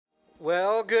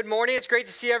Well, good morning. It's great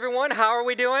to see everyone. How are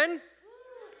we doing?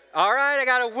 All right, I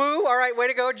got a woo. All right, way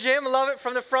to go, Jim. Love it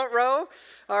from the front row.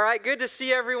 All right, good to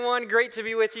see everyone. Great to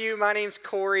be with you. My name's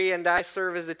Corey, and I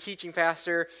serve as the teaching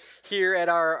pastor here at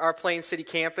our Plain City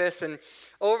campus. And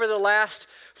over the last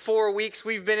 4 weeks,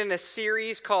 we've been in a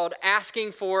series called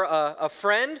Asking for a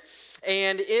Friend.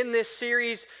 And in this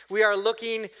series, we are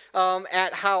looking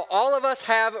at how all of us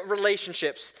have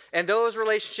relationships, and those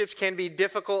relationships can be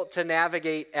difficult to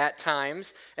navigate at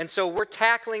times. And so we're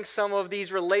tackling some of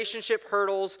these relationship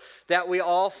hurdles that we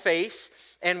all face,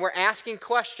 and we're asking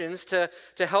questions to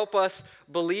help us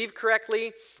believe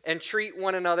correctly and treat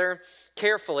one another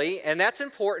carefully. And that's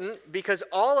important because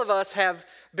all of us have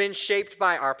been shaped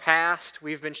by our past,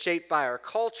 we've been shaped by our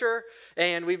culture,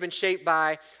 and we've been shaped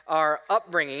by our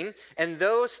upbringing. And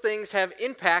those things have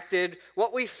impacted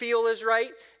what we feel is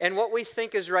right and what we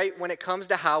think is right when it comes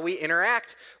to how we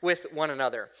interact with one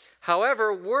another.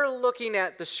 However, we're looking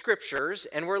at the scriptures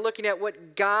and we're looking at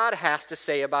what God has to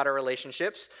say about our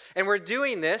relationships. And we're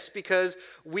doing this because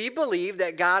we believe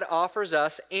that God offers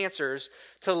us answers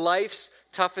to life's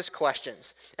toughest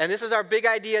questions. And this is our big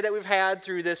idea that we've had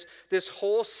through this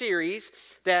whole series,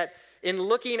 that in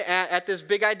looking at this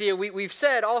big idea, we've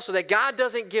said also that God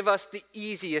doesn't give us the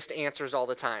easiest answers all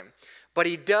the time, but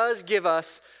he does give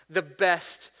us the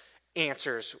best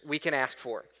answers we can ask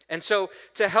for. And so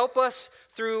to help us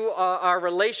through our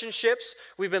relationships,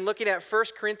 we've been looking at 1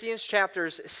 Corinthians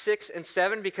chapters 6 and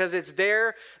 7 because it's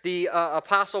there the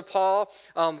Apostle Paul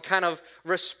kind of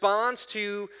responds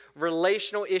to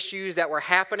relational issues that were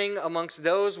happening amongst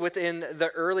those within the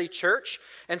early church.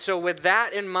 And so with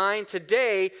that in mind,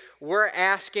 today we're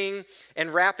asking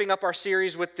and wrapping up our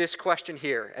series with this question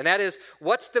here. And that is,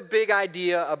 what's the big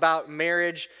idea about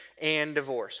marriage and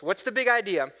divorce? What's the big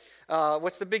idea?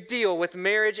 What's the big deal with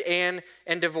marriage and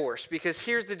divorce? Because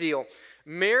here's the deal.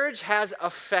 Marriage has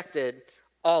affected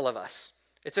all of us.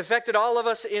 It's affected all of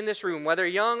us in this room, whether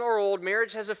young or old.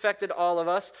 Marriage has affected all of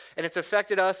us, and it's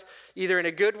affected us either in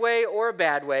a good way or a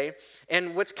bad way.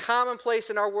 And what's commonplace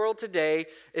in our world today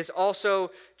is also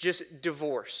just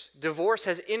divorce. Divorce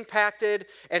has impacted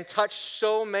and touched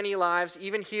so many lives,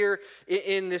 even here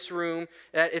in this room,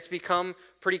 that it's become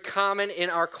pretty common in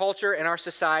our culture and our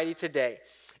society today.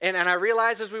 And I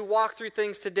realize as we walk through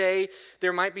things today,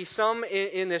 there might be some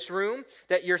in this room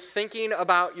that you're thinking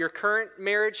about your current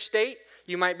marriage state.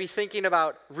 You might be thinking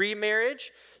about remarriage.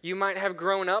 You might have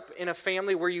grown up in a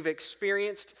family where you've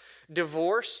experienced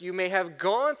divorce. You may have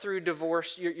gone through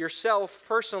divorce yourself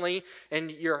personally, and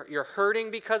you're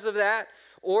hurting because of that.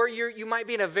 Or you might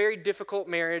be in a very difficult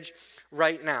marriage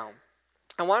right now.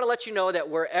 I want to let you know that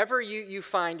wherever you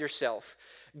find yourself,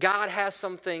 God has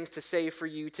some things to say for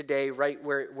you today right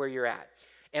where you're at.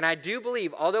 And I do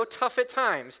believe, although tough at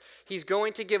times, he's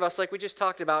going to give us, like we just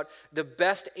talked about, the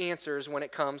best answers when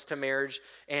it comes to marriage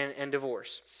and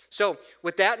divorce. So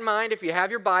with that in mind, if you have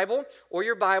your Bible or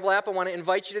your Bible app, I want to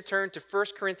invite you to turn to 1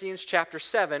 Corinthians chapter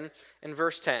 7 and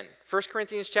verse 10. 1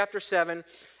 Corinthians chapter 7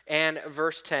 and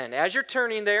verse 10. As you're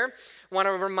turning there, I want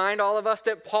to remind all of us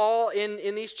that Paul,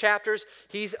 in these chapters,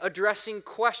 he's addressing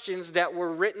questions that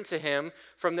were written to him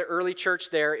from the early church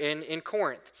there in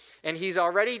Corinth. And he's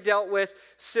already dealt with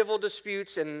civil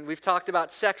disputes, and we've talked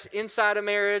about sex inside of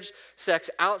marriage, sex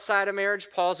outside of marriage.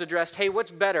 Paul's addressed, hey,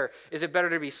 what's better? Is it better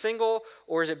to be single,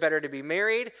 or is it better to be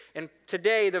married? And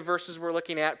today, the verses we're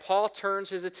looking at, Paul turns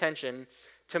his attention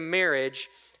to marriage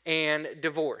and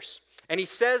divorce. And he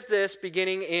says this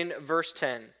beginning in verse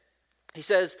 10. He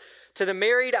says, "To the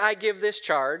married I give this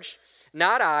charge,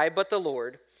 not I, but the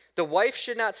Lord. The wife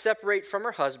should not separate from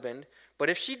her husband, but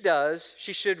if she does,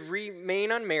 she should remain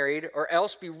unmarried or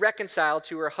else be reconciled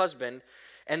to her husband,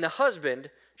 and the husband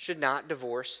should not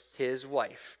divorce his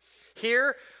wife."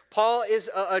 Here, Paul is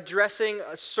addressing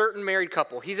a certain married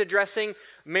couple. He's addressing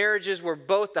marriages where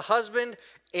both the husband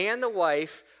and the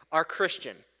wife are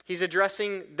Christian. He's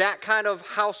addressing that kind of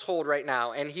household right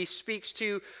now. And he speaks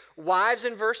to wives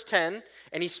in verse 10,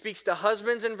 and he speaks to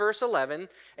husbands in verse 11.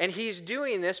 And he's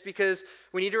doing this because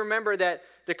we need to remember that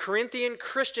the Corinthian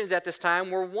Christians at this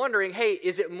time were wondering, hey,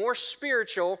 is it more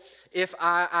spiritual if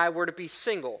I were to be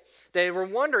single? They were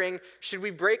wondering, should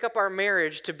we break up our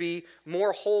marriage to be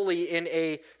more holy in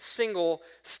a single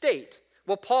state?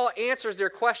 Well, Paul answers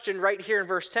their question right here in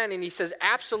verse 10, and he says,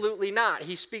 absolutely not.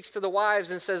 He speaks to the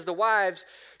wives and says, the wives,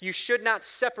 you should not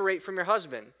separate from your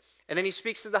husband. And then he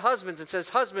speaks to the husbands and says,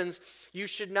 husbands, you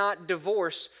should not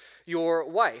divorce your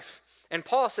wife. And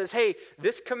Paul says, hey,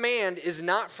 this command is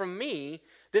not from me.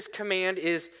 This command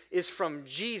is from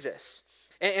Jesus.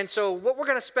 And so what we're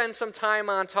going to spend some time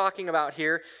on talking about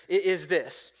here is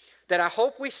this. that I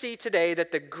hope we see today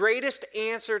that the greatest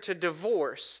answer to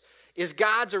divorce is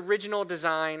God's original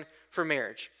design for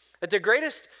marriage. That the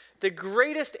greatest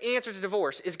answer to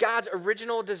divorce is God's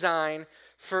original design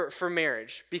for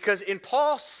marriage. Because in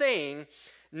Paul saying,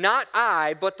 not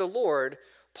I, but the Lord,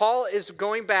 Paul is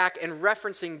going back and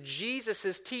referencing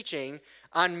Jesus' teaching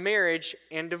on marriage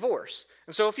and divorce.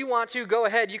 And so if you want to, go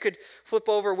ahead. You could flip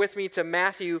over with me to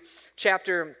Matthew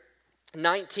chapter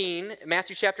 19, and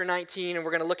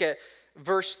we're going to look at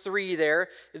verse 3 there.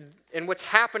 And what's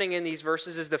happening in these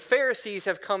verses is the Pharisees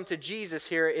have come to Jesus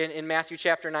here in Matthew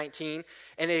chapter 19,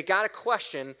 and they got a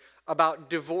question about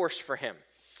divorce for him.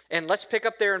 And let's pick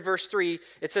up there in verse 3.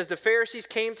 It says, the Pharisees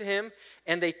came to him,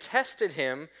 and they tested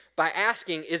him by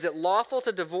asking, is it lawful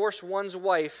to divorce one's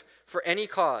wife for any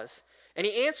cause? And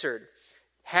he answered,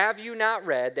 have you not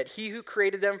read that he who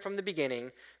created them from the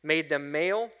beginning made them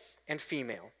male and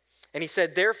female? And he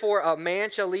said, therefore a man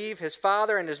shall leave his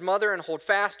father and his mother and hold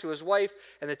fast to his wife,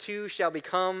 and the two shall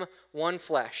become one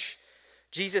flesh.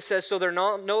 Jesus says, so they're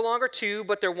no longer two,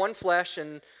 but they're one flesh,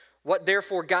 and what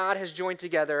therefore God has joined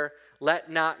together, let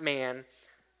not man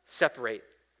separate.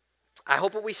 I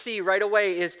hope what we see right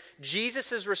away is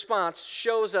Jesus' response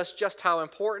shows us just how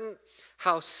important,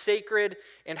 how sacred,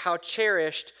 and how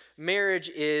cherished marriage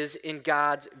is in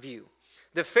God's view.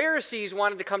 The Pharisees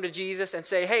wanted to come to Jesus and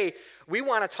say, hey, we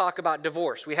want to talk about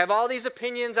divorce. We have all these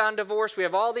opinions on divorce. We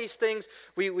have all these things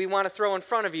we want to throw in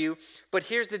front of you. But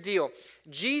here's the deal.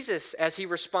 Jesus, as he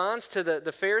responds to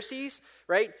the Pharisees,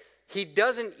 right, he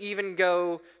doesn't even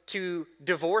go to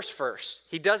divorce first.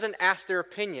 He doesn't ask their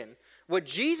opinion. What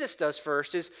Jesus does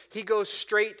first is he goes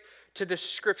straight to the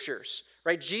scriptures,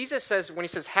 right? Jesus says, when he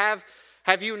says, have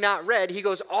you not read, he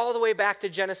goes all the way back to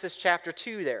Genesis chapter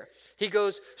 2 there. He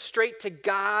goes straight to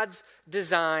God's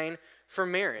design for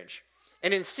marriage.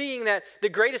 And in seeing that the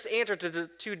greatest answer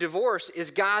to divorce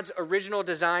is God's original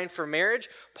design for marriage,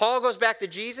 Paul goes back to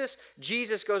Jesus.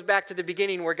 Jesus goes back to the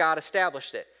beginning where God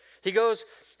established it.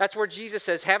 That's where Jesus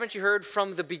says, haven't you heard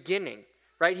from the beginning?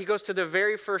 Right? He goes to the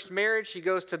very first marriage. He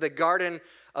goes to the Garden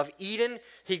of Eden.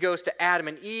 He goes to Adam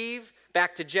and Eve,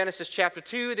 back to Genesis chapter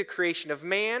 2, the creation of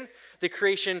man, the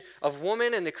creation of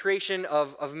woman, and the creation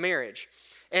of marriage.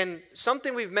 And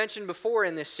something we've mentioned before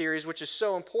in this series, which is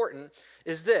so important,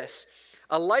 is this.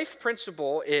 A life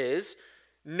principle is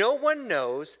no one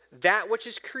knows that which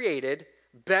is created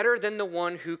better than the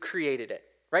one who created it.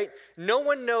 Right? No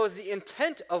one knows the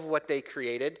intent of what they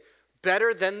created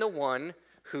better than the one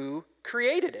who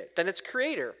created it, than its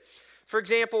creator. For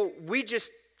example, we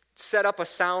just set up a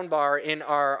sound bar in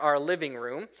our living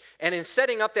room, and in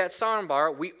setting up that sound bar,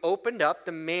 we opened up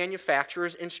the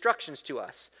manufacturer's instructions to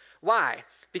us. Why?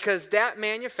 Because that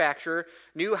manufacturer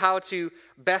knew how to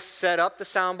best set up the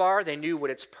sound bar. They knew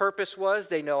what its purpose was.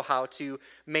 They know how to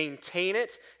maintain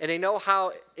it, and they know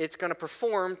how it's going to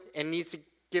perform and needs to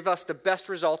give us the best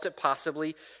results it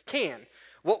possibly can.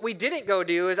 What we didn't go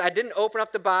do is I didn't open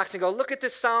up the box and go, look at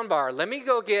this sound bar. Let me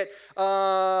go get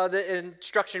the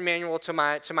instruction manual to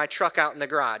my truck out in the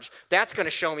garage. That's going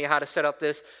to show me how to set up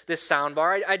this sound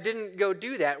bar. I didn't go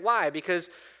do that. Why? Because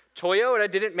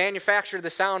Toyota didn't manufacture the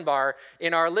sound bar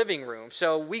in our living room.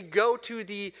 So we go to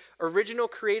the original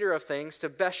creator of things to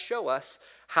best show us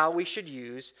how we should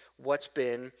use what's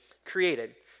been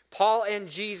created. Paul and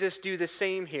Jesus do the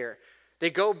same here. They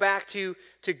go back to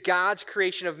God's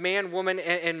creation of man, woman,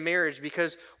 and marriage,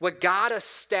 because what God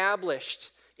established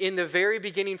in the very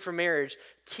beginning for marriage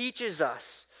teaches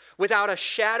us without a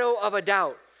shadow of a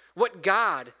doubt what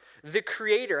God, the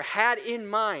Creator, had in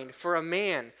mind for a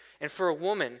man and for a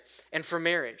woman and for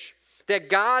marriage. That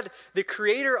God, the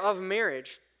Creator of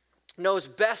marriage, knows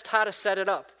best how to set it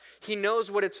up. He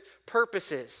knows what its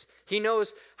purpose is. He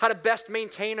knows how to best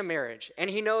maintain a marriage, and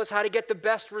he knows how to get the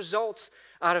best results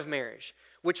out of marriage,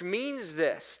 which means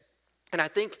this, and I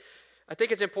think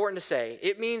it's important to say,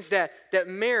 it means that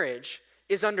marriage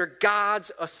is under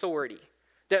God's authority,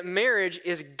 that marriage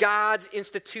is God's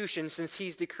institution since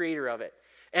he's the creator of it,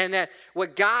 and that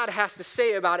what God has to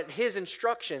say about it, his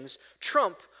instructions,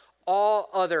 trump all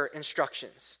other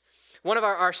instructions. One of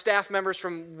our staff members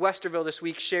from Westerville this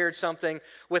week shared something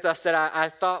with us that I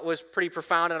thought was pretty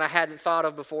profound and I hadn't thought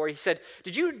of before. He said,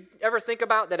 did you ever think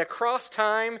about that across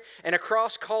time and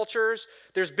across cultures,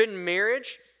 there's been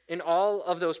marriage in all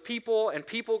of those people and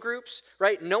people groups,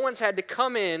 right? No one's had to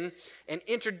come in and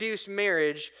introduce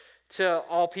marriage to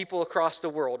all people across the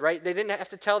world, right? They didn't have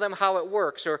to tell them how it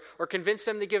works or convince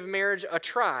them to give marriage a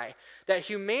try. That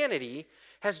humanity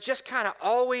has just kind of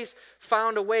always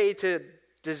found a way to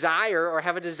desire or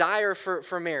have a desire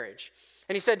for marriage.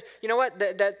 And he said, you know what,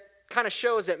 that kind of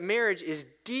shows that marriage is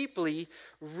deeply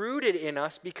rooted in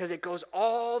us because it goes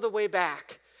all the way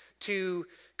back to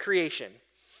creation.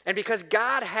 And because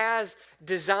God has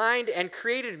designed and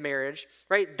created marriage,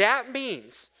 right, that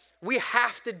means we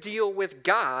have to deal with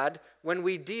God when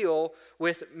we deal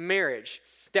with marriage.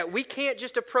 That we can't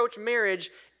just approach marriage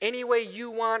any way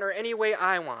you want or any way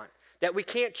I want. That we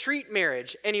can't treat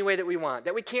marriage any way that we want.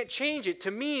 That we can't change it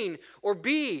to mean or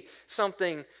be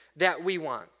something that we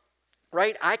want.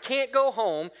 Right? I can't go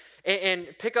home and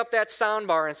pick up that sound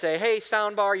bar and say, hey,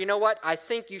 sound bar, you know what? I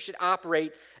think you should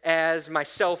operate as my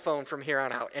cell phone from here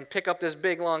on out, and pick up this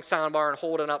big long sound bar and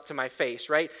hold it up to my face,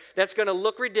 right? That's going to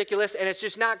look ridiculous, and it's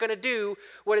just not going to do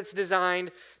what it's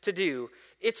designed to do.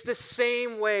 It's the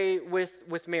same way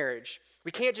with marriage.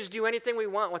 We can't just do anything we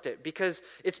want with it because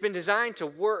it's been designed to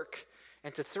work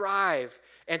and to thrive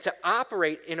and to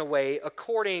operate in a way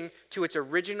according to its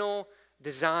original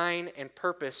design and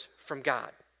purpose from God.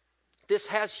 This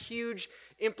has huge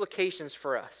implications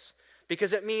for us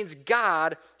because it means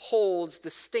God holds the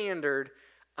standard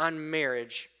on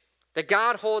marriage. That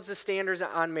God holds the standards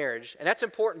on marriage. And that's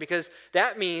important because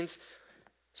that means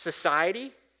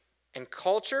society and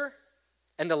culture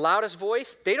and the loudest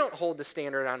voice, they don't hold the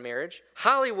standard on marriage.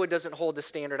 Hollywood doesn't hold the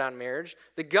standard on marriage.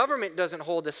 The government doesn't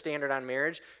hold the standard on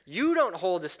marriage. You don't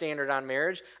hold the standard on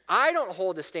marriage. I don't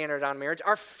hold the standard on marriage.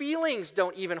 Our feelings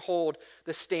don't even hold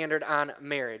the standard on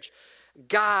marriage.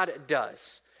 God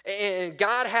does. And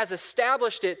God has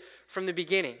established it from the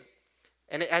beginning.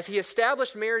 And as he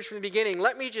established marriage from the beginning,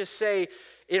 let me just say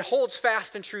it holds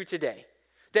fast and true today.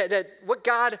 That what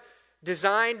God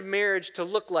designed marriage to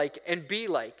look like and be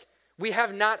like, we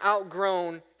have not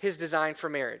outgrown his design for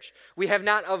marriage. We have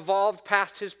not evolved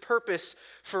past his purpose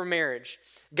for marriage.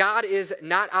 God is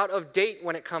not out of date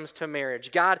when it comes to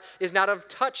marriage. God is not out of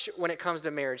touch when it comes to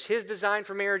marriage. His design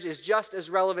for marriage is just as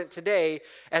relevant today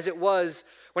as it was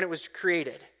when it was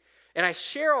created. And I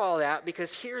share all that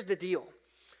because here's the deal.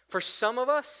 For some of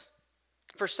us,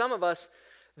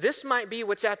 this might be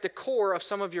what's at the core of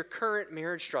some of your current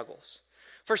marriage struggles.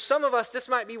 For some of us, this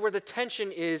might be where the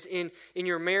tension is in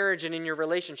your marriage and in your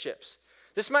relationships.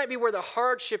 This might be where the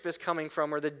hardship is coming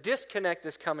from, or the disconnect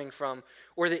is coming from,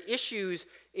 or the issues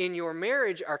in your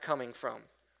marriage are coming from.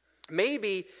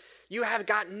 Maybe you have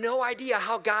got no idea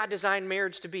how God designed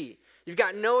marriage to be. You've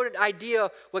got no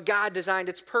idea what God designed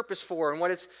its purpose for and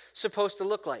what it's supposed to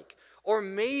look like. Or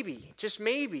maybe, just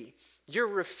maybe, you're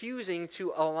refusing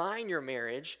to align your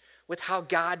marriage with how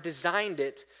God designed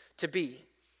it to be.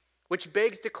 Which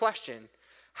begs the question,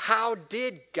 how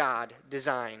did God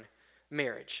design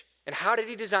marriage? And how did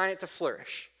he design it to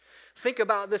flourish? Think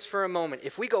about this for a moment.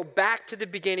 If we go back to the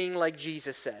beginning like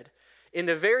Jesus said, in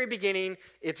the very beginning,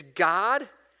 it's God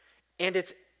and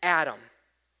it's Adam.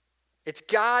 It's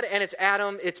God and it's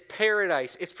Adam, it's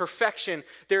paradise, it's perfection.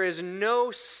 There is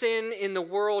no sin in the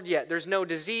world yet. There's no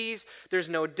disease, there's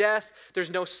no death,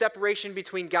 there's no separation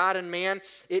between God and man.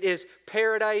 It is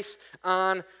paradise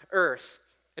on earth.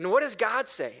 And what does God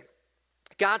say?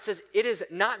 God says, it is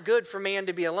not good for man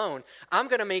to be alone. I'm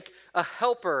going to make a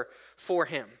helper for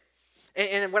him.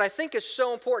 And what I think is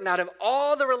so important, out of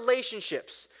all the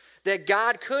relationships that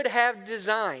God could have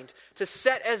designed to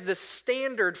set as the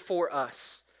standard for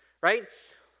us, right?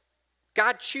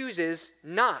 God chooses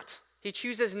not. He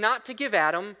chooses not to give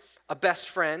Adam a best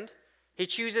friend. He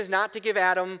chooses not to give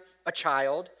Adam a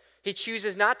child. He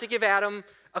chooses not to give Adam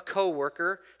a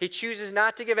coworker. He chooses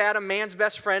not to give Adam, man's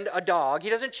best friend, a dog. He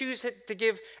doesn't choose to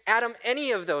give Adam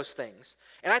any of those things.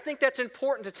 And I think that's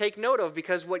important to take note of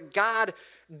because what God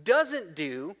doesn't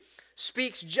do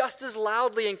speaks just as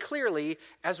loudly and clearly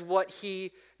as what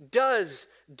he does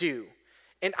do.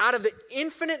 And out of the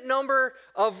infinite number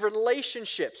of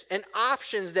relationships and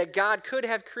options that God could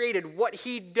have created, what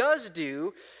he does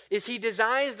do is he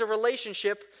designs the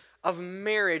relationship of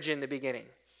marriage in the beginning.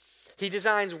 He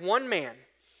designs one man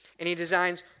and he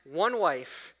designs one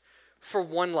wife for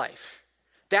one life.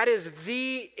 That is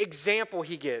the example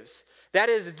he gives. That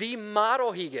is the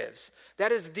model he gives.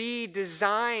 That is the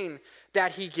design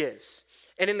that he gives.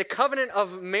 And in the covenant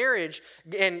of marriage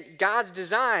and God's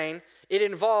design, it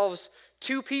involves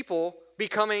two people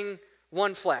becoming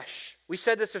one flesh. We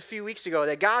said this a few weeks ago,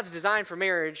 that God's design for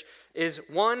marriage is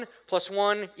 1 +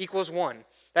 1 = 1.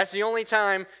 That's the only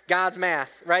time God's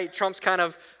math, right, trumps kind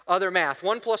of other math.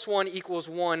 1 + 1 =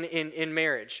 1 in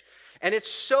marriage. And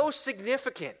it's so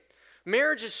significant.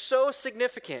 Marriage is so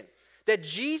significant that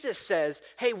Jesus says,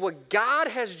 hey, what God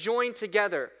has joined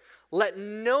together, let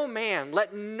no man,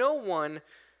 let no one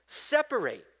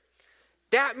separate.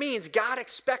 That means God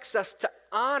expects us to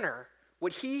honor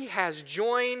what he has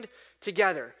joined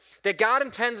together. That God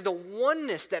intends the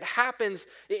oneness that happens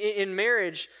in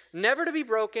marriage never to be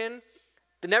broken,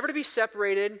 never to be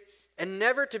separated, and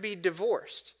never to be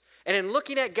divorced. And in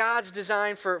looking at God's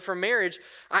design for marriage,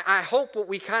 I hope what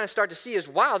we kind of start to see is,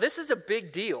 wow, this is a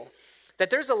big deal. That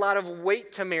there's a lot of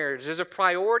weight to marriage. There's a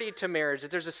priority to marriage.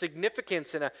 That there's a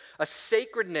significance and a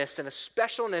sacredness and a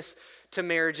specialness to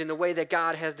marriage in the way that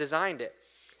God has designed it.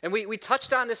 And we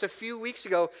touched on this a few weeks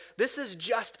ago. This is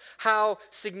just how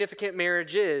significant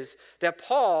marriage is. That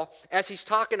Paul, as he's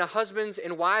talking to husbands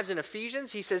and wives in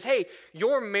Ephesians, he says, hey,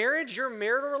 your marriage, your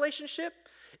marital relationship,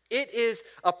 it is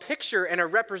a picture and a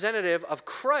representative of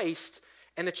Christ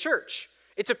and the church.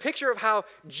 It's a picture of how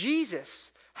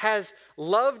Jesus has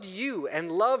loved you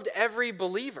and loved every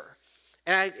believer.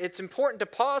 And it's important to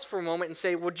pause for a moment and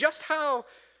say, well, just how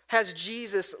has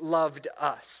Jesus loved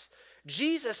us?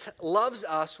 Jesus loves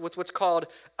us with what's called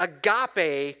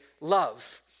agape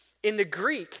love. In the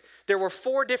Greek, there were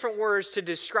 4 different words to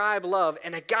describe love,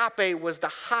 and agape was the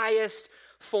highest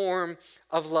form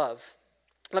of love.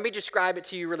 Let me describe it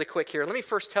to you really quick here. Let me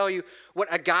first tell you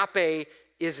what agape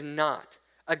is not.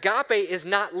 Agape is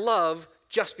not love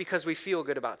just because we feel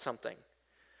good about something.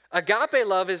 Agape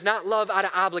love is not love out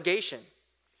of obligation.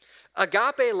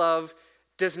 Agape love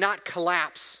does not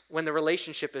collapse when the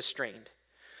relationship is strained.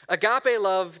 Agape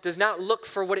love does not look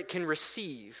for what it can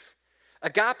receive.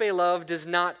 Agape love does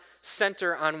not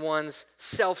center on one's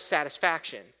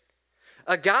self-satisfaction.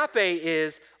 Agape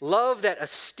is love that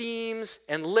esteems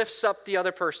and lifts up the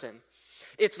other person.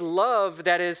 It's love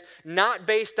that is not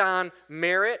based on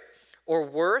merit or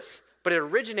worth, but it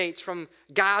originates from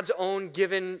God's own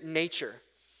given nature.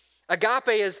 Agape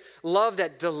is love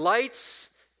that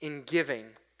delights in giving.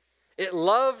 It's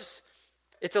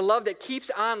a love that keeps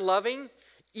on loving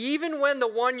even when the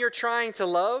one you're trying to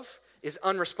love is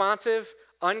unresponsive,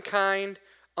 unkind,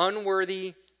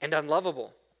 unworthy, and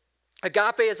unlovable.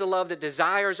 Agape is a love that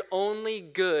desires only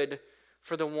good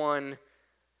for the one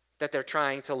that they're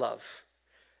trying to love.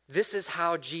 This is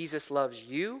how Jesus loves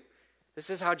you. This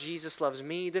is how Jesus loves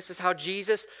me. This is how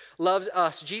Jesus loves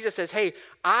us. Jesus says, hey,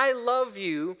 I love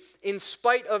you in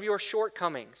spite of your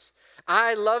shortcomings.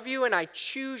 I love you and I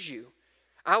choose you.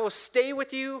 I will stay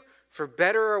with you for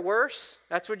better or worse.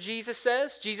 That's what Jesus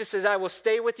says. Jesus says, I will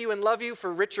stay with you and love you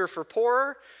for richer, for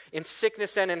poorer, in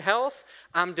sickness and in health.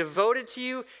 I'm devoted to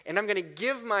you, and I'm going to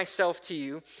give myself to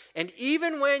you. And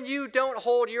even when you don't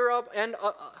hold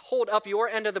up your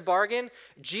end of the bargain,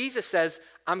 Jesus says,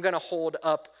 I'm going to hold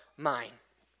up mine.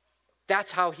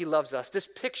 That's how he loves us. This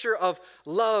picture of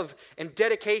love and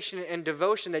dedication and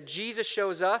devotion that Jesus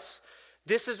shows us,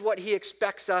 this is what he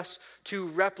expects us to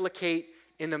replicate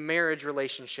in the marriage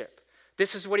relationship.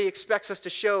 This is what he expects us to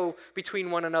show between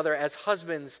one another as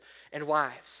husbands and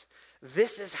wives.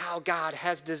 This is how God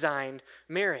has designed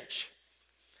marriage.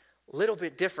 A little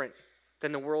bit different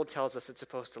than the world tells us it's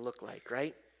supposed to look like,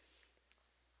 right?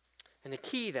 And the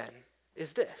key then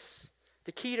is this.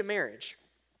 The key to marriage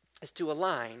is to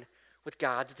align with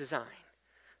God's design.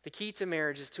 The key to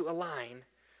marriage is to align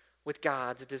with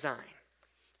God's design.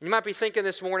 You might be thinking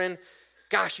this morning,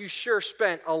 gosh, you sure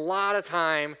spent a lot of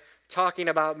time talking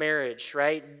about marriage,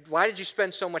 right? Why did you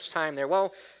spend so much time there?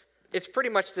 Well, it's pretty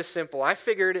much this simple. I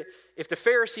figured if the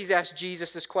Pharisees asked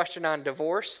Jesus this question on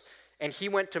divorce, and he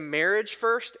went to marriage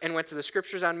first and went to the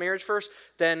scriptures on marriage first,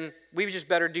 then we just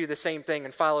better do the same thing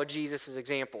and follow Jesus'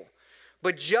 example.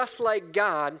 But just like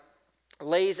God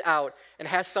lays out and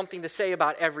has something to say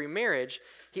about every marriage,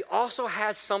 he also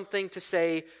has something to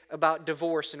say about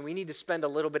divorce, and we need to spend a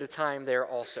little bit of time there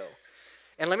also.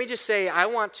 And let me just say, I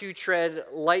want to tread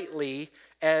lightly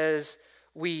as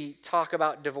we talk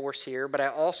about divorce here, but I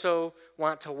also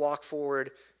want to walk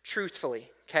forward truthfully,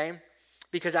 okay?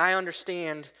 Because I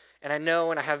understand and I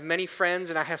know and I have many friends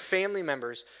and I have family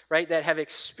members, right, that have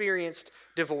experienced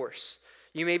divorce.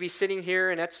 You may be sitting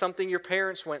here and that's something your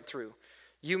parents went through.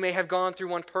 You may have gone through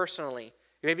one personally.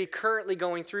 You may be currently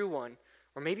going through one,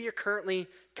 or maybe you're currently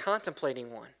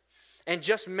contemplating one. And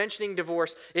just mentioning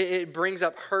divorce, it brings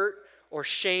up hurt, or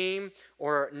shame,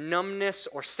 or numbness,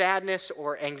 or sadness,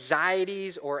 or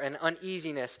anxieties, or an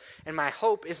uneasiness. And my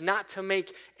hope is not to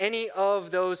make any of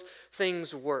those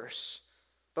things worse.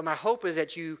 But my hope is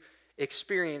that you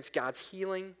experience God's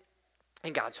healing,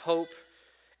 and God's hope,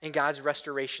 and God's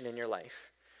restoration in your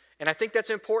life. And I think that's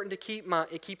important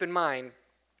to keep in mind,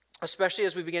 especially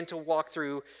as we begin to walk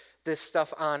through this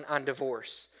stuff on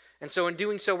divorce. And so in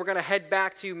doing so, we're going to head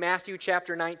back to Matthew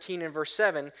chapter 19 and verse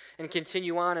 7 and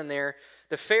continue on in there.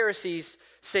 The Pharisees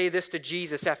say this to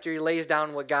Jesus after he lays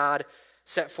down what God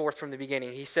set forth from the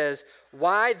beginning. He says,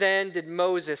 "Why then did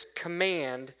Moses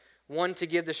command one to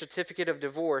give the certificate of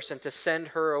divorce and to send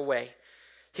her away?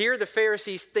 Here the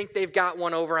Pharisees think they've got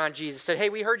one over on Jesus. Said, hey,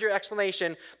 we heard your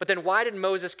explanation, but then why did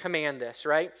Moses command this,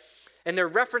 right? And they're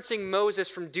referencing Moses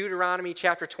from Deuteronomy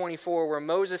chapter 24, where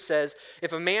Moses says,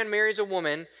 if a man marries a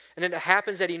woman, and then it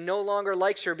happens that he no longer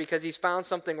likes her because he's found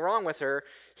something wrong with her,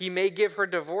 he may give her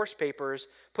divorce papers,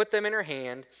 put them in her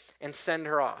hand, and send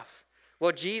her off.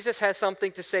 Well, Jesus has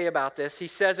something to say about this. He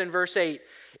says in verse 8,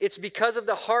 it's because of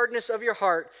the hardness of your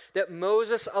heart that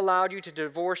Moses allowed you to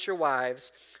divorce your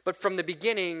wives, but from the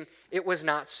beginning it was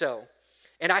not so.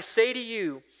 And I say to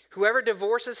you, whoever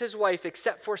divorces his wife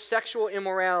except for sexual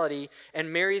immorality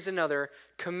and marries another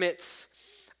commits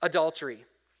adultery.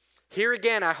 Here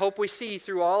again, I hope we see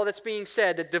through all that's being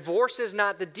said that divorce is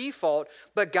not the default,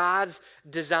 but God's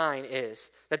design is.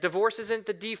 That divorce isn't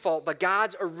the default, but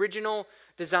God's original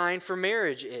design for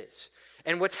marriage is.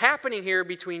 And what's happening here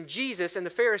between Jesus and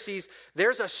the Pharisees,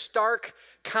 there's a stark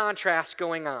contrast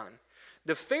going on.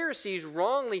 The Pharisees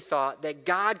wrongly thought that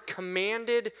God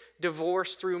commanded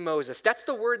divorce through Moses. That's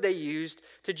the word they used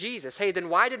to Jesus. Hey, then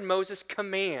why did Moses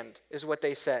command, is what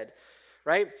they said,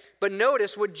 right? But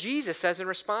notice what Jesus says in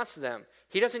response to them.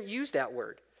 He doesn't use that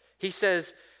word. He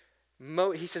says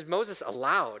Moses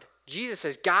allowed. Jesus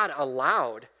says God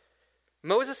allowed.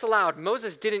 Moses allowed.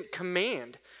 Moses didn't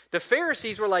command. The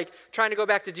Pharisees were like trying to go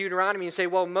back to Deuteronomy and say,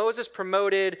 well, Moses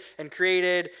promoted and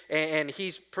created, and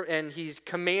he's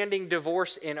commanding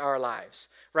divorce in our lives,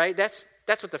 right? That's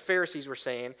what the Pharisees were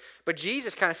saying. But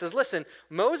Jesus kind of says, listen,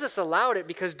 Moses allowed it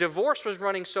because divorce was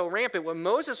running so rampant. What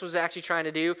Moses was actually trying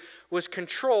to do was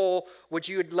control what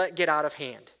you would let get out of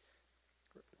hand.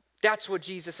 That's what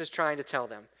Jesus is trying to tell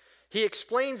them. He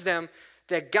explains them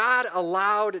that God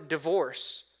allowed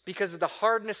divorce because of the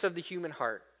hardness of the human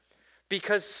heart.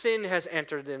 Because sin has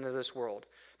entered into this world.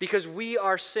 Because we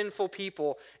are sinful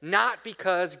people, not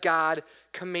because God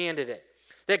commanded it.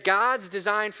 That God's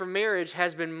design for marriage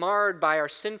has been marred by our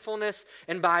sinfulness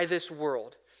and by this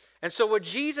world. And so what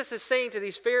Jesus is saying to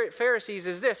these Pharisees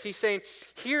is this. He's saying,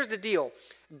 here's the deal.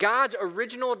 God's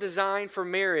original design for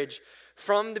marriage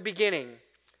from the beginning,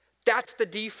 that's the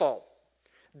default.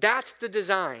 That's the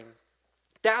design.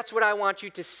 That's what I want you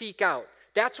to seek out.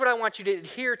 That's what I want you to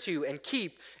adhere to and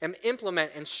keep and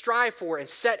implement and strive for and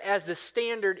set as the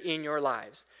standard in your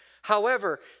lives.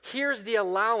 However, here's the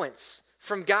allowance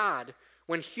from God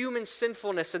when human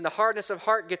sinfulness and the hardness of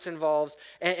heart gets involved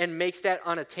and makes that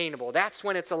unattainable. That's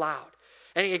when it's allowed.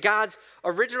 And God's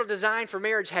original design for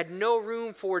marriage had no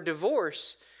room for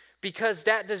divorce because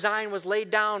that design was laid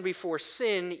down before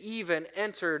sin even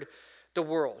entered the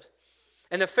world.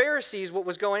 And the Pharisees, what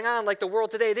was going on, like the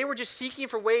world today, they were just seeking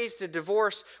for ways to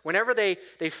divorce whenever they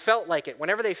felt like it,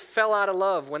 whenever they fell out of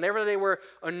love, whenever they were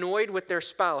annoyed with their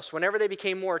spouse, whenever they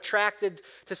became more attracted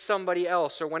to somebody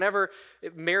else, or whenever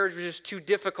marriage was just too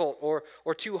difficult or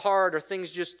too hard or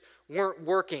things just weren't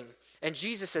working. And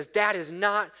Jesus says that is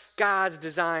not God's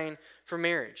design for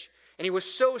marriage. And he was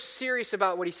so serious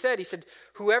about what he said. He said,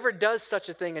 whoever does such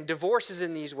a thing and divorces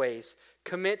in these ways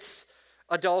commits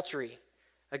adultery.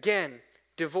 Again,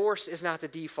 divorce is not the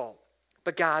default,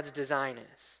 but God's design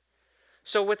is.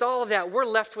 So with all of that, we're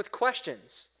left with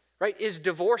questions, right? Is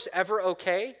divorce ever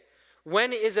okay?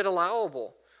 When is it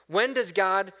allowable? When does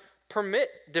God permit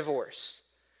divorce?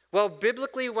 Well,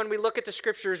 biblically, when we look at the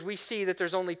scriptures, we see that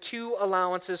there's only two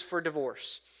allowances for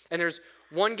divorce. And there's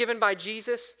one given by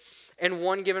Jesus and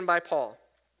one given by Paul.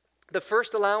 The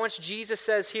first allowance Jesus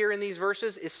says here in these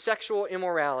verses is sexual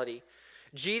immorality.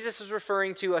 Jesus is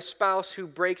referring to a spouse who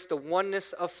breaks the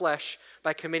oneness of flesh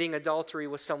by committing adultery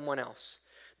with someone else.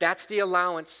 That's the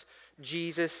allowance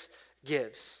Jesus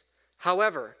gives.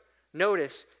 However,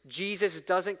 notice, Jesus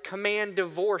doesn't command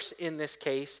divorce in this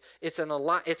case. It's an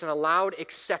allowed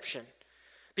exception.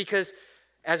 Because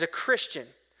as a Christian,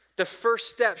 the first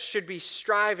step should be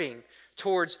striving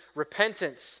towards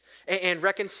repentance and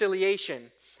reconciliation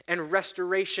and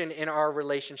restoration in our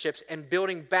relationships and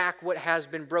building back what has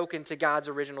been broken to God's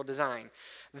original design.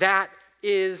 That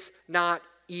is not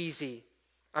easy.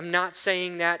 I'm not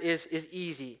saying that is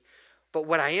easy. But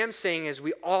what I am saying is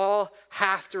we all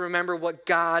have to remember what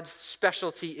God's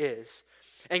specialty is.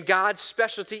 And God's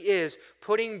specialty is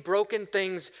putting broken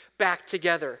things back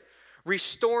together,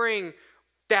 restoring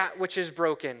that which is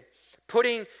broken,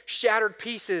 putting shattered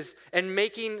pieces and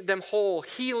making them whole,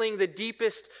 healing the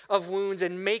deepest of wounds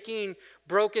and making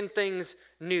broken things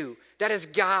new. That is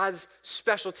God's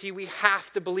specialty. We have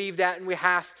to believe that and we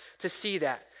have to see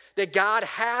that. That God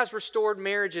has restored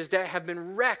marriages that have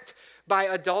been wrecked by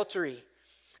adultery.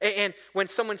 And when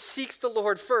someone seeks the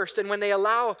Lord first and when they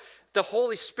allow the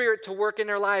Holy Spirit to work in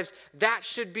their lives, that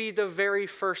should be the very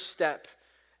first step,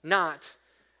 not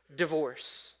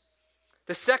divorce.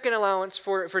 The second allowance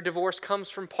for divorce comes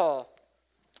from Paul.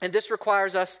 And this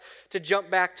requires us to jump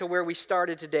back to where we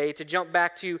started today, to jump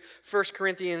back to 1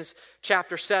 Corinthians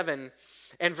chapter 7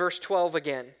 and verse 12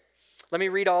 again. Let me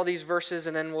read all these verses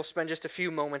and then we'll spend just a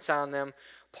few moments on them.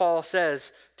 Paul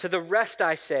says, "To the rest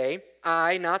I say,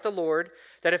 I, not the Lord,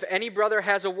 that if any brother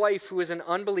has a wife who is an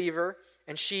unbeliever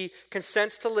and she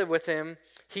consents to live with him,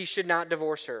 he should not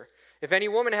divorce her. If any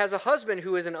woman has a husband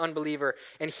who is an unbeliever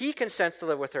and he consents to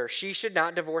live with her, she should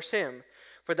not divorce him.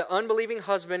 For the unbelieving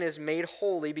husband is made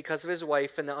holy because of his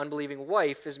wife, and the unbelieving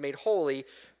wife is made holy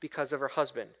because of her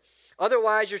husband.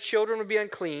 Otherwise, your children would be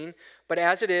unclean, but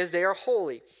as it is, they are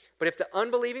holy. But if the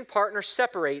unbelieving partner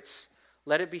separates,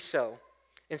 let it be so.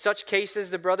 In such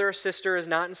cases, the brother or sister is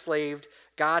not enslaved.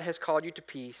 God has called you to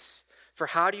peace. For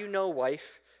how do you know,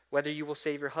 wife, whether you will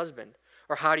save your husband?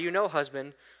 Or how do you know,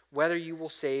 husband, whether you will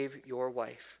save your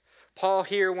wife?" Paul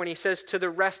here, when he says, "To the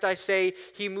rest I say,"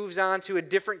 he moves on to a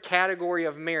different category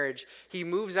of marriage. He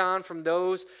moves on from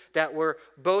those that were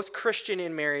both Christian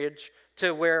in marriage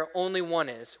to where only one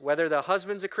is. Whether the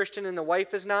husband's a Christian and the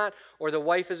wife is not, or the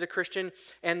wife is a Christian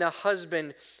and the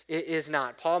husband is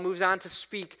not. Paul moves on to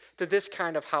speak to this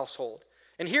kind of household.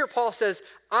 And here Paul says,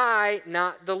 "I,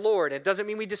 not the Lord." It doesn't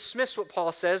mean we dismiss what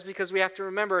Paul says, because we have to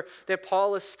remember that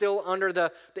Paul is still under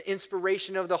the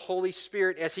inspiration of the Holy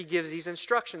Spirit as he gives these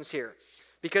instructions here.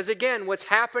 Because again, what's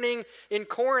happening in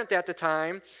Corinth at the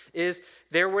time is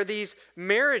there were these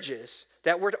marriages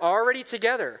that were already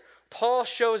together. Paul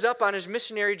shows up on his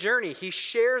missionary journey. He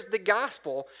shares the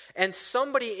gospel, and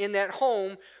somebody in that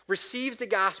home receives the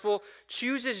gospel,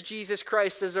 chooses Jesus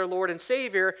Christ as their Lord and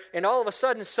Savior, and all of a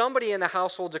sudden somebody in the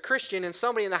household's a Christian and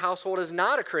somebody in the household is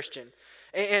not a Christian.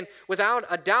 And without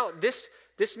a doubt, this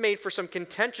made for some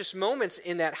contentious moments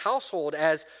in that household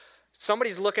as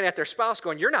somebody's looking at their spouse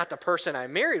going, "You're not the person I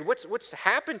married. What's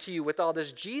happened to you with all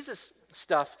this Jesus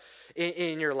stuff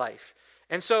in your life?"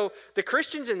 And so the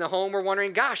Christians in the home were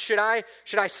wondering, gosh, should I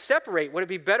separate? Would it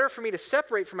be better for me to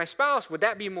separate from my spouse? Would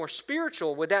that be more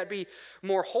spiritual? Would that be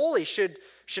more holy? Should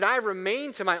I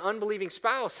remain to my unbelieving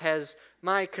spouse? Has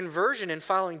my conversion and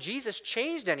following Jesus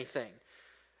changed anything?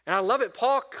 And I love it.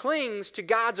 Paul clings to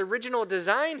God's original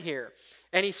design here.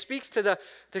 And he speaks to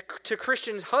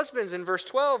Christian husbands in verse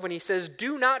 12 when he says,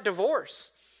 "Do not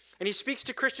divorce." And he speaks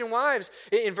to Christian wives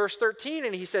in verse 13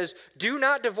 and he says, "Do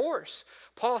not divorce."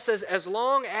 Paul says, as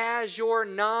long as your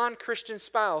non-Christian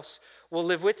spouse will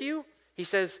live with you, he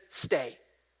says, stay.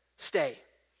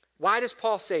 Why does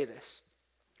Paul say this?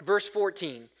 Verse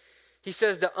 14, he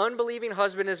says, "The unbelieving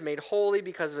husband is made holy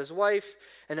because of his wife,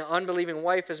 and the unbelieving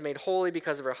wife is made holy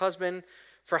because of her husband.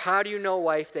 For how do you know,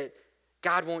 wife, that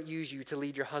God won't use you to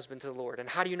lead your husband to the Lord? And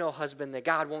how do you know, husband, that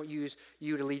God won't use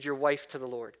you to lead your wife to the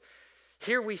Lord?"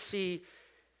 Here we see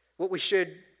what we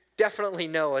should definitely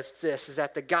know is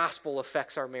that the gospel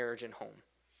affects our marriage and home.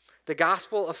 The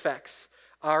gospel affects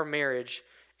our marriage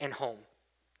and home.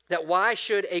 That why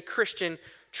should a Christian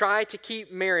try to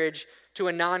keep marriage to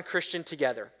a non-Christian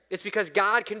together? It's because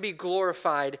God can be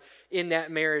glorified in that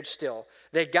marriage still.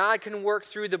 That God can work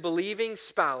through the believing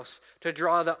spouse to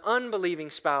draw the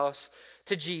unbelieving spouse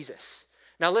to Jesus.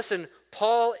 Now listen,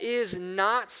 Paul is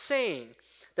not saying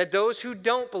that those who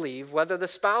don't believe, whether the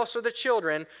spouse or the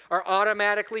children, are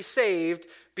automatically saved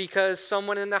because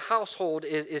someone in the household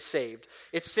is saved.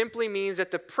 It simply means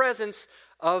that the presence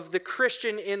of the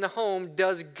Christian in the home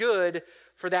does good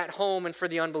for that home and for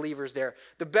the unbelievers there.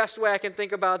 The best way I can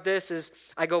think about this is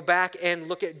I go back and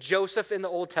look at Joseph in the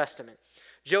Old Testament.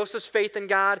 Joseph's faith in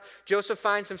God, Joseph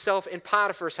finds himself in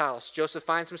Potiphar's house. Joseph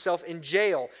finds himself in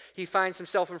jail. He finds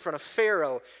himself in front of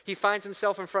Pharaoh. He finds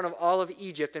himself in front of all of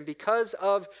Egypt. And because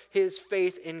of his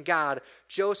faith in God,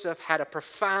 Joseph had a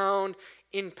profound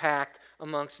impact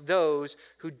amongst those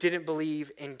who didn't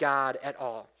believe in God at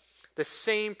all. The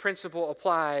same principle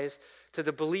applies to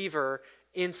the believer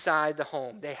inside the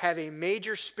home. They have a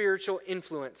major spiritual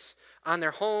influence on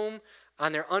their home,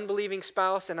 on their unbelieving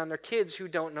spouse, and on their kids who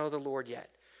don't know the Lord yet.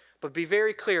 But be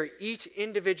very clear, each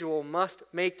individual must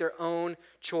make their own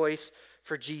choice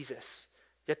for Jesus.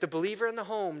 Yet the believer in the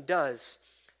home does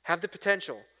have the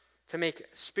potential to make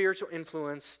spiritual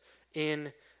influence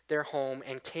in their home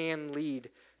and can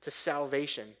lead to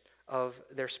salvation of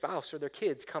their spouse or their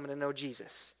kids coming to know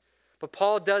Jesus. But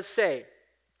Paul does say,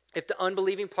 if the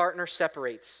unbelieving partner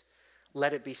separates,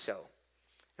 let it be so.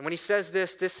 And when he says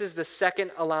this is the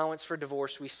second allowance for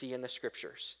divorce we see in the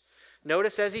scriptures.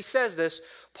 Notice as he says this,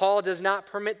 Paul does not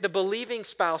permit the believing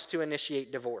spouse to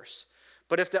initiate divorce.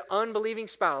 But if the unbelieving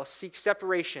spouse seeks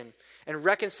separation and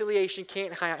reconciliation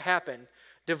can't happen,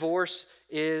 divorce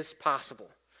is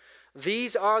possible.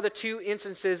 These are the two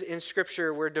instances in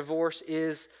Scripture where divorce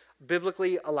is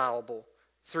biblically allowable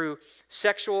through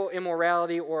sexual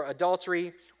immorality or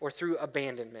adultery or through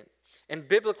abandonment. And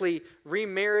biblically,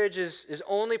 remarriage is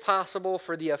only possible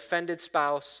for the offended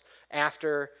spouse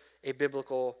after a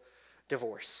biblical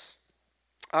divorce.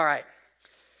 All right.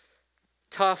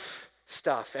 Tough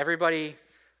stuff. Everybody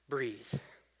breathe.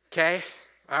 Okay?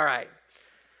 All right.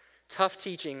 Tough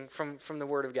teaching from the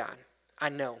Word of God. I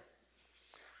know.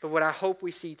 But what I hope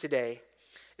we see today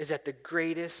is that the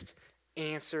greatest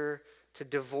answer to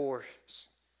divorce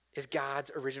is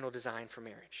God's original design for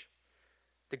marriage.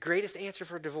 The greatest answer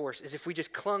for divorce is if we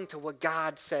just clung to what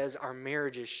God says our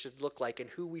marriages should look like and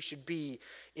who we should be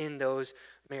in those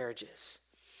marriages.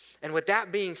 And with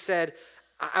that being said,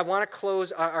 I want to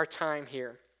close our time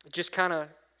here, just kind of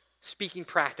speaking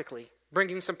practically,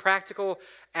 bringing some practical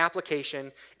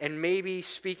application and maybe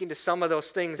speaking to some of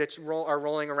those things that are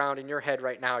rolling around in your head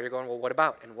right now. You're going, well, what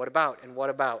about, and what about, and what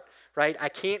about, right? I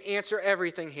can't answer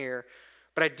everything here,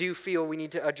 but I do feel we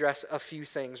need to address a few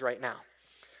things right now.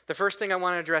 The first thing I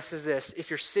want to address is this. If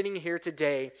you're sitting here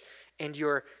today and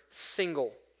you're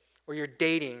single or you're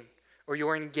dating or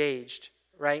you're engaged,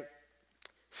 right?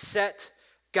 Set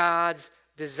God's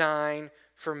design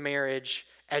for marriage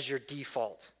as your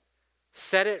default.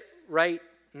 Set it right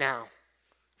now.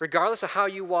 Regardless of how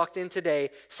you walked in today,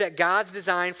 set God's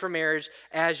design for marriage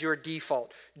as your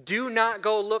default. Do not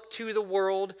go look to the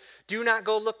world. Do not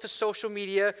go look to social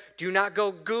media. Do not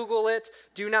go Google it.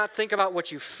 Do not think about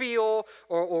what you feel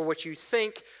or what you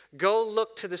think. Go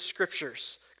look to the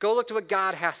scriptures. Go look to what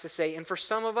God has to say. And for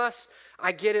some of us,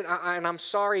 I get it, and I'm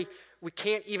sorry, we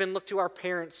can't even look to our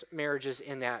parents' marriages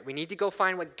in that. We need to go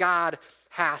find what God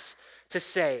has to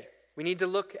say. We need to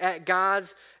look at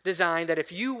God's design that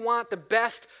if you want the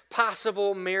best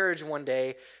possible marriage one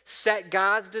day, set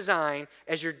God's design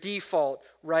as your default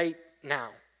right now.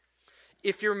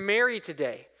 If you're married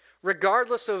today,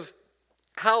 regardless of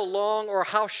how long or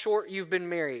how short you've been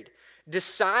married,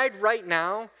 decide right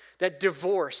now that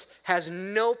divorce has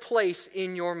no place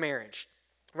in your marriage,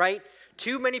 right?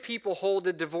 Too many people hold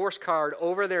the divorce card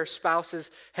over their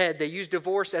spouse's head. They use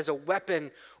divorce as a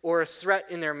weapon or a threat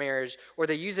in their marriage, or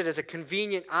they use it as a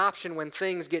convenient option when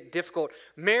things get difficult.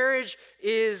 Marriage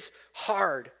is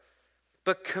hard,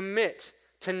 but commit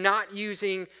to not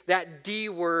using that D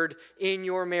word in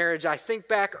your marriage. I think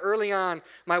back early on,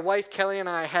 my wife Kelly and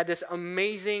I had this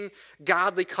amazing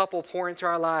godly couple pour into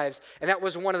our lives, and that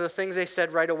was one of the things they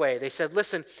said right away. They said,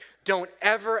 listen, don't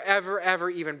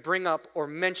ever even bring up or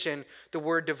mention the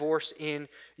word divorce in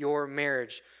your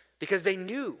marriage. Because they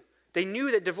knew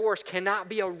that divorce cannot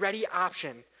be a ready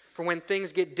option for when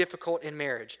things get difficult in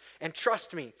marriage. And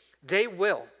trust me, they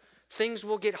will. Things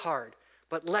will get hard,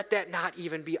 but let that not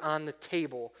even be on the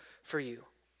table for you.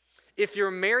 If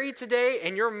you're married today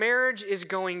and your marriage is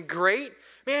going great,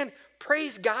 man,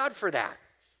 praise God for that.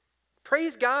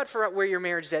 Praise God for where your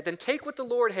marriage is at. Then take what the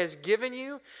Lord has given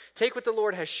you, take what the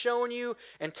Lord has shown you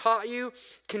and taught you,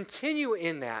 continue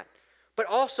in that, but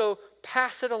also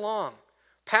pass it along.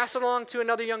 Pass it along to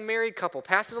another young married couple.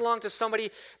 Pass it along to somebody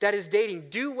that is dating.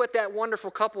 Do what that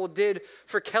wonderful couple did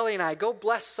for Kelly and I. Go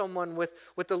bless someone with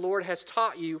what the Lord has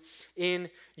taught you in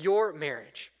your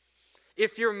marriage.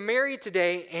 If you're married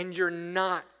today and you're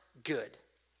not good,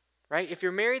 right? If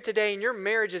you're married today and your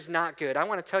marriage is not good, I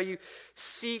want to tell you,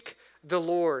 seek the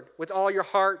Lord with all your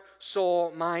heart,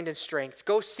 soul, mind, and strength.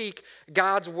 Go seek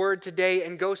God's word today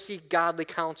and go seek godly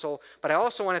counsel. But I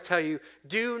also want to tell you,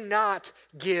 do not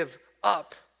give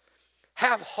up.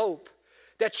 Have hope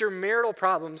that your marital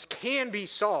problems can be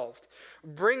solved.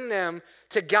 Bring them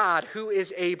to God who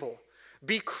is able.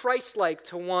 Be Christ-like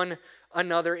to one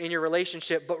another in your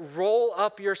relationship, but roll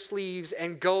up your sleeves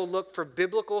and go look for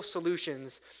biblical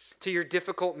solutions to your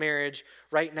difficult marriage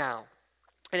right now.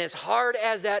 And as hard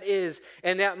as that is,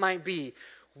 and that might be,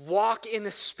 walk in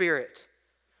the Spirit.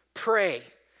 Pray.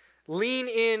 Lean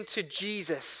into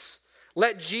Jesus.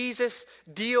 Let Jesus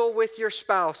deal with your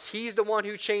spouse. He's the one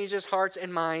who changes hearts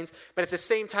and minds, but at the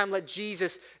same time, let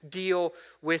Jesus deal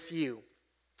with you.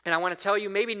 And I want to tell you,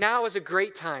 maybe now is a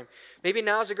great time. Maybe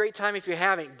now is a great time if you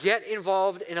haven't. Get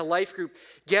involved in a life group.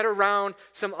 Get around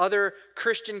some other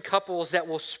Christian couples that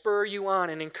will spur you on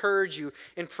and encourage you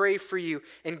and pray for you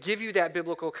and give you that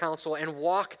biblical counsel and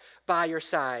walk by your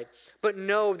side. But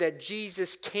know that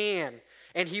Jesus can,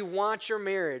 and he wants your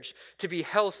marriage to be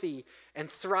healthy and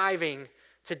thriving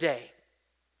today.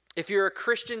 If you're a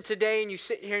Christian today and you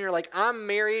sit here and you're like, I'm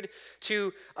married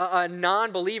to a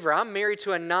non-believer, I'm married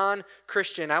to a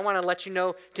non-Christian, I want to let you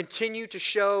know, continue to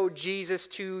show Jesus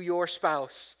to your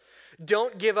spouse.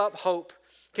 Don't give up hope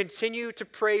Continue to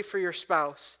pray for your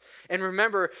spouse. And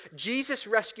remember, Jesus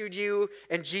rescued you,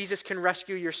 and Jesus can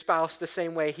rescue your spouse the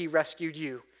same way he rescued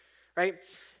you, right?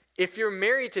 If you're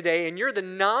married today and you're the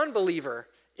non-believer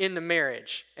in the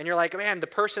marriage, and you're like, man, the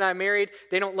person I married,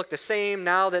 they don't look the same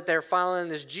now that they're following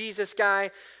this Jesus guy.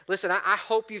 Listen, I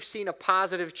hope you've seen a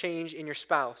positive change in your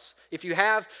spouse. If you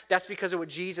have, that's because of what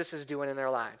Jesus is doing in their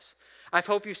lives. I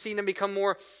hope you've seen them become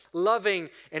more loving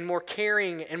and more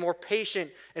caring and more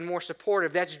patient and more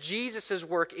supportive. That's Jesus'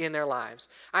 work in their lives.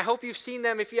 I hope you've seen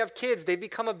them, if you have kids, they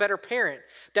become a better parent.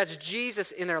 That's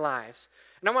Jesus in their lives.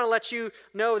 And I want to let you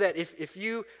know that if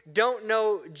you don't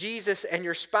know Jesus and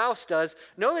your spouse does,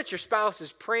 know that your spouse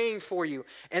is praying for you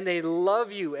and they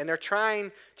love you and they're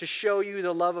trying to show you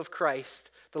the love of Christ,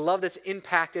 the love that's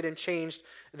impacted and changed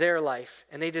their life.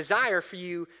 And they desire for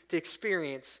you to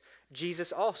experience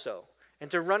Jesus also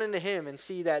and to run into him and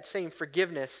see that same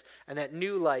forgiveness and that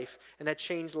new life and that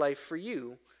changed life for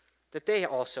you that they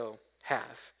also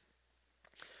have.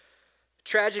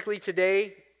 Tragically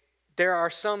today, there are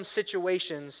some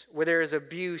situations where there is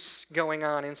abuse going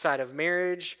on inside of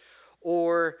marriage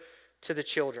or to the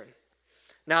children.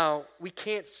 Now, we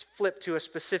can't flip to a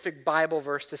specific Bible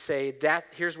verse to say that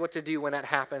here's what to do when that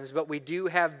happens, but we do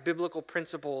have biblical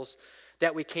principles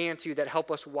that we can that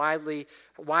help us wisely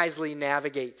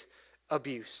navigate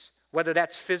abuse, whether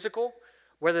that's physical,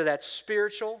 whether that's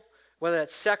spiritual, whether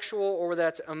that's sexual or whether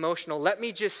that's emotional. Let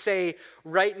me just say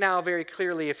right now very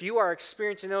clearly, if you are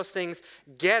experiencing those things,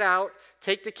 get out,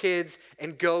 take the kids,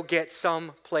 and go get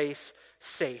someplace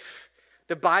safe.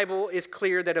 The Bible is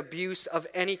clear that abuse of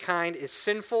any kind is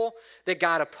sinful, that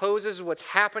God opposes what's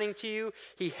happening to you,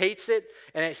 he hates it,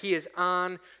 and that he is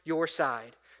on your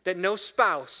side. That no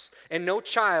spouse and no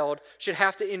child should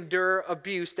have to endure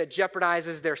abuse that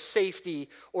jeopardizes their safety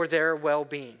or their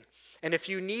well-being. And if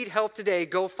you need help today,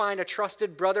 go find a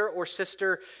trusted brother or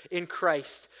sister in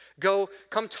Christ.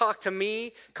 Come talk to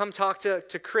me. Come talk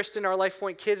to Kristen, our Life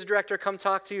Point Kids Director. Come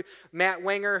talk to Matt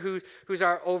Wenger, who's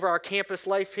over our campus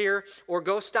life here. Or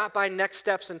go stop by Next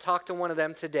Steps and talk to one of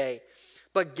them today.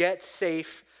 But get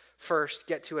safe first.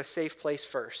 Get to a safe place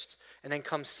first. And then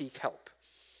come seek help.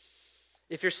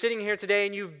 If you're sitting here today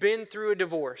and you've been through a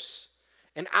divorce,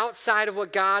 and outside of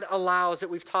what God allows that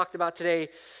we've talked about today,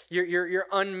 you're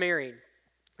unmarried,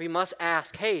 we must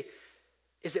ask, hey,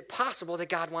 is it possible that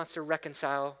God wants to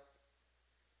reconcile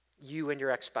you and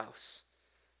your ex-spouse?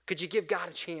 Could you give God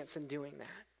a chance in doing that?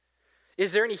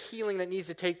 Is there any healing that needs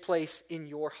to take place in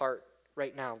your heart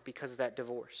right now because of that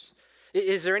divorce?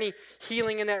 Is there any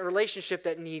healing in that relationship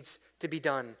that needs to be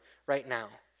done right now?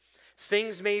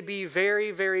 Things may be very,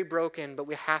 very broken, but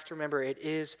we have to remember it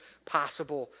is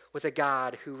possible with a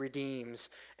God who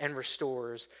redeems and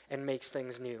restores and makes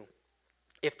things new.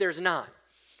 If there's not,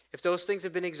 if those things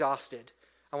have been exhausted,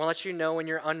 I want to let you know in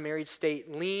your unmarried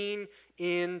state, lean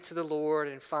into the Lord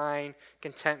and find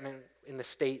contentment in the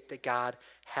state that God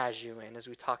has you in, as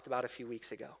we talked about a few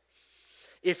weeks ago.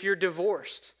 If you're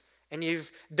divorced and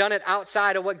you've done it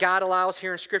outside of what God allows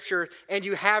here in Scripture and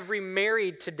you have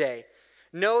remarried today,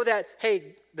 know that,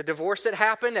 hey, the divorce that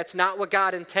happened, that's not what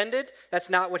God intended. That's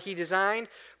not what he designed.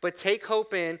 But take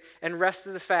hope in and rest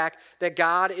in the fact that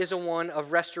God is a one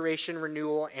of restoration,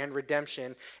 renewal, and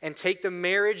redemption. And take the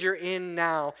marriage you're in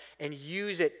now and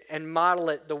use it and model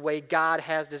it the way God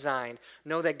has designed.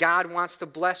 Know that God wants to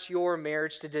bless your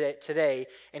marriage today,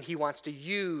 and he wants to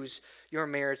use your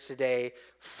marriage today.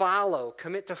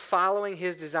 Commit to following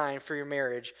his design for your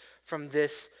marriage from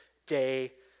this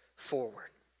day forward.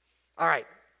 All right,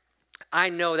 I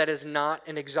know that is not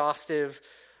an exhaustive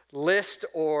list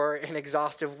or an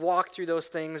exhaustive walk through those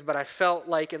things, but I felt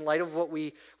like in light of what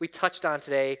we touched on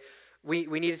today, we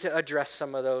needed to address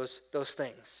some of those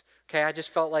things. Okay, I just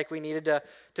felt like we needed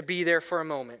to be there for a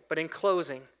moment. But in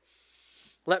closing,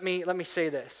 let me say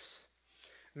this.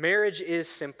 Marriage is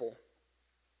simple,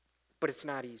 but it's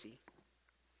not easy.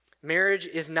 Marriage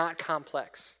is not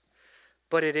complex,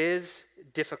 but it is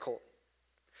difficult.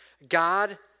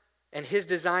 God and his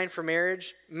design for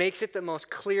marriage makes it the most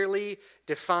clearly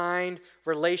defined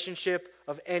relationship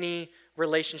of any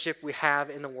relationship we have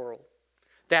in the world.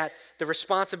 That the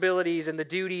responsibilities and the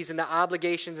duties and the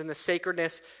obligations and the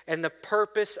sacredness and the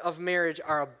purpose of marriage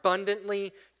are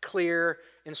abundantly clear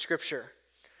in Scripture.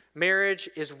 Marriage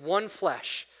is one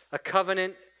flesh, a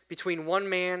covenant between one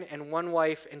man and one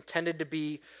wife intended to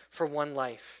be for one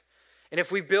life. And if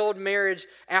we build marriage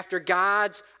after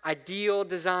God's ideal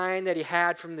design that he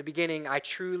had from the beginning, I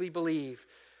truly believe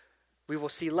we will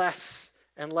see less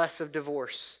and less of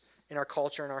divorce in our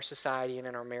culture, in our society, and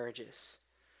in our marriages.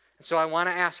 And so I want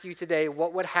to ask you today,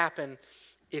 what would happen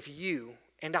if you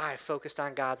and I focused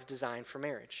on God's design for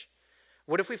marriage?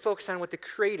 What if we focus on what the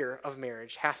creator of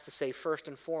marriage has to say first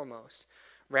and foremost,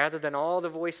 rather than all the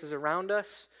voices around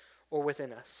us or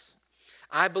within us?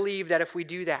 I believe that if we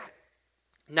do that,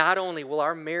 not only will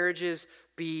our marriages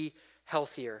be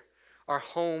healthier, our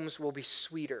homes will be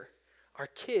sweeter, our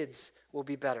kids will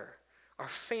be better, our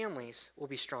families will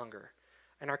be stronger,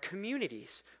 and our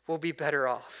communities will be better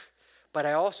off. But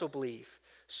I also believe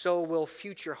so will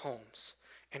future homes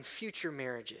and future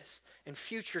marriages and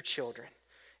future children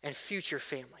and future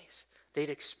families. They'd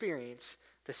experience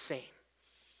the same.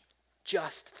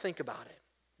 Just think about it.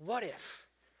 What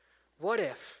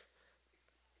if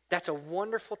that's a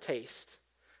wonderful taste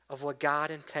of what God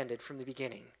intended from the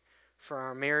beginning for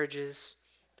our marriages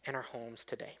and our homes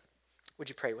today? Would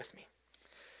you pray with me?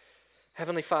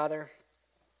 Heavenly Father,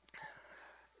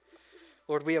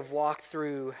 Lord, we have walked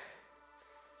through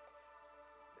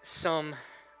some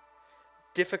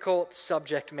difficult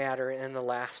subject matter in the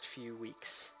last few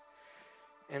weeks.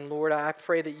 And Lord, I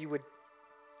pray that you would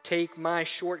take my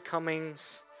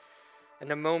shortcomings and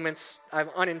the moments I've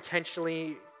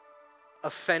unintentionally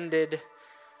offended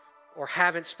or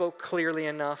haven't spoke clearly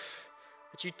enough,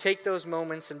 that you take those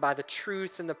moments and by the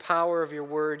truth and the power of your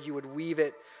word, you would weave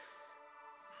it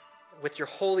with your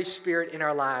Holy Spirit in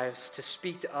our lives to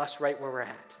speak to us right where we're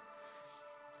at.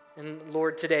 And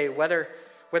Lord, today, whether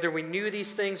we knew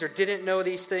these things or didn't know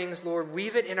these things, Lord,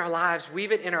 weave it in our lives,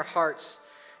 weave it in our hearts.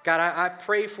 God, I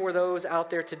pray for those out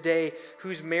there today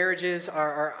whose marriages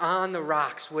are on the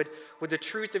rocks. Would the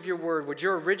truth of your word, would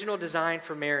your original design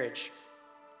for marriage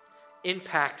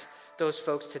impact those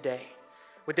folks today?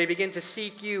 Would they begin to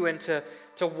seek you and to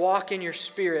walk in your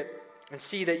spirit and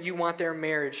see that you want their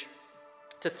marriage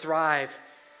to thrive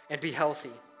and be healthy?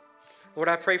 Lord,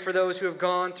 I pray for those who have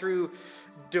gone through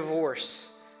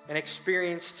divorce and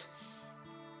experienced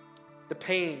the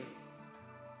pain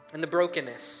and the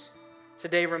brokenness.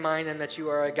 Today, remind them that you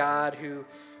are a God who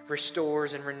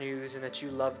restores and renews, and that you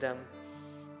love them,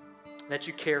 and that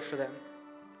you care for them.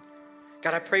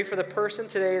 God, I pray for the person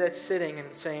today that's sitting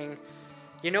and saying,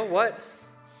 you know what?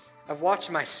 I've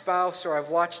watched my spouse, or I've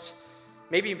watched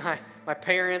maybe my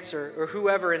parents or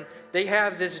whoever, and they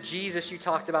have this Jesus you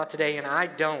talked about today, and I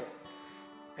don't.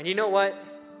 And you know what?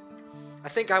 I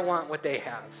think I want what they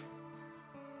have.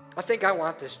 I think I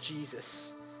want this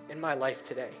Jesus in my life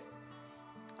today.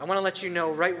 I want to let you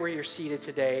know right where you're seated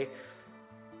today,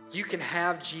 you can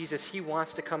have Jesus. He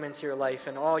wants to come into your life,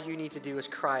 and all you need to do is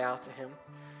cry out to him.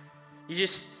 You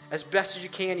just, as best as you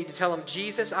can, need to tell him,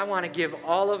 Jesus, I want to give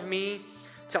all of me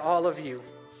to all of you,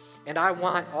 and I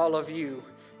want all of you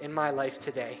in my life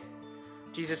today.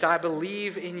 Jesus, I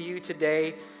believe in you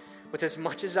today with as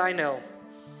much as I know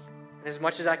and as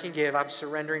much as I can give. I'm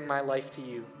surrendering my life to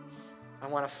you. I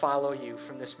want to follow you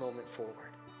from this moment forward.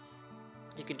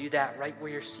 You can do that right where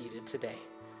you're seated today.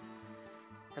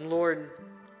 And Lord,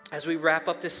 as we wrap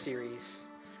up this series,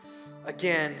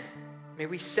 again, may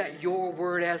we set your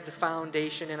word as the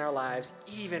foundation in our lives,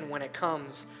 even when it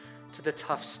comes to the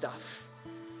tough stuff.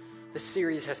 The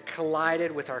series has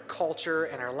collided with our culture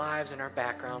and our lives and our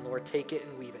background. Lord, take it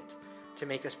and weave it to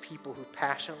make us people who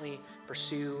passionately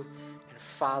pursue and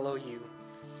follow you,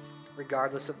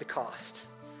 regardless of the cost,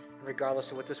 and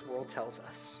regardless of what this world tells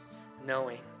us,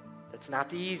 knowing that's not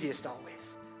the easiest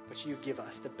always, but you give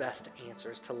us the best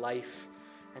answers to life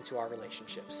and to our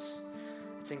relationships.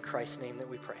 It's in Christ's name that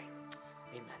we pray.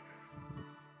 Amen.